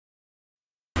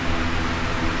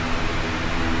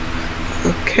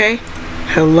Okay,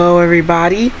 hello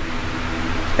everybody.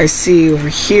 I see over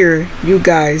here you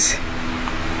guys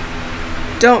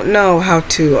don't know how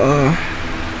to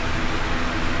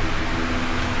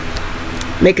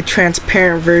make a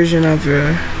transparent version of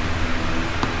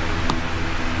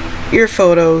your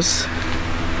photos.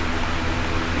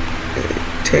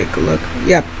 Take a look.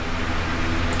 Yep.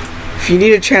 If you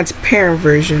need a transparent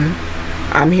version,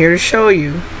 I'm here to show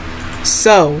you.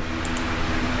 So,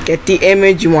 get the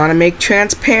image you want to make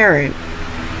transparent.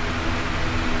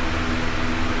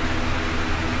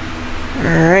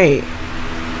 Alright.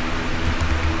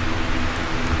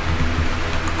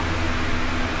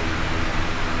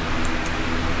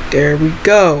 There we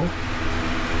go.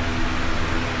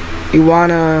 You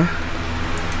wanna...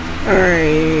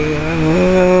 Alright.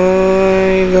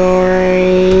 Go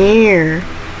right here.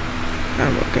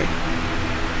 Okay.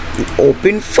 You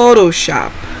open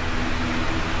Photoshop.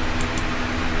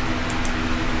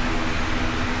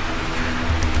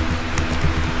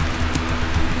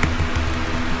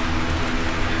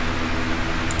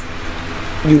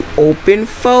 You open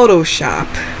Photoshop.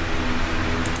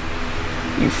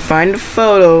 You find a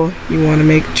photo you want to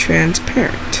make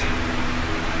transparent.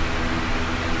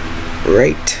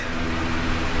 Right.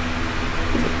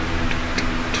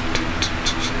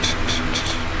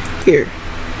 Here.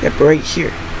 Yep, right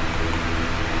here.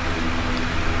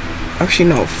 Actually,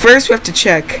 no. First, we have to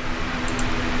check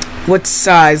what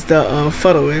size the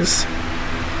photo is.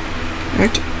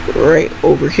 Right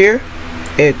over here.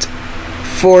 It's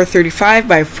 435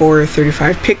 by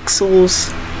 435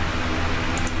 pixels,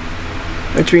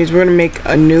 which means we're going to make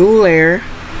a new layer.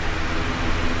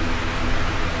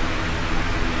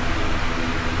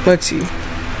 Let's see,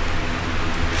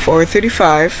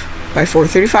 435 by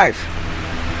 435.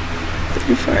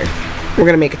 35. We're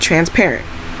going to make it transparent.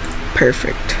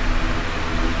 Perfect.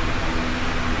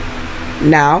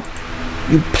 Now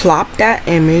you plop that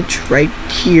image right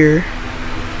here.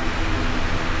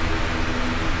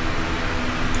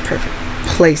 Perfect.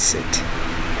 Place it.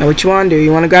 Now what you want to do,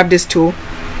 you want to grab this tool,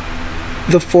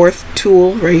 the fourth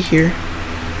tool right here.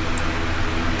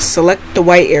 Select the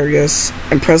white areas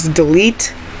and press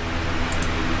delete.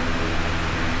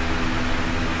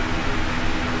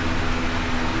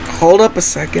 Hold up a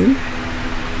second.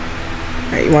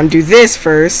 Alright, you want to do this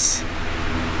first.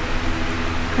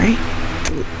 Right?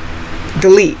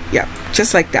 Delete. Yep,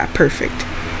 just like that. Perfect.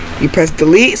 You press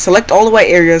delete, select all the white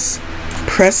areas,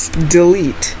 press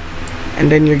delete,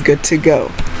 and then you're good to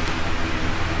go.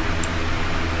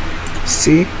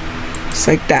 See? It's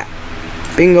like that.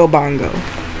 Bingo bongo.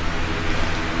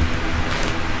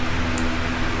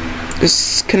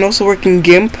 This can also work in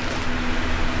GIMP.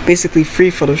 Basically free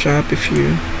Photoshop if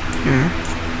you... Yeah.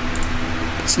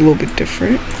 It's a little bit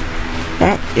different.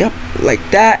 Yep, like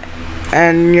that.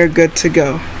 And you're good to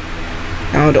go.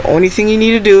 Now the only thing you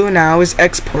need to do now is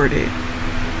export it.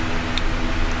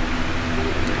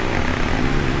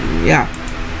 Yeah.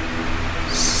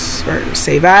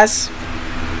 Save as.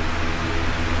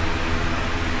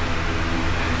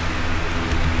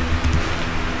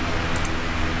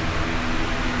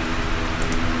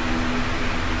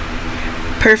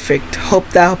 Perfect. Hope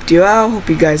that helped you out. Hope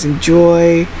you guys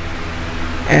enjoy.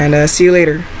 And see you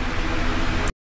later.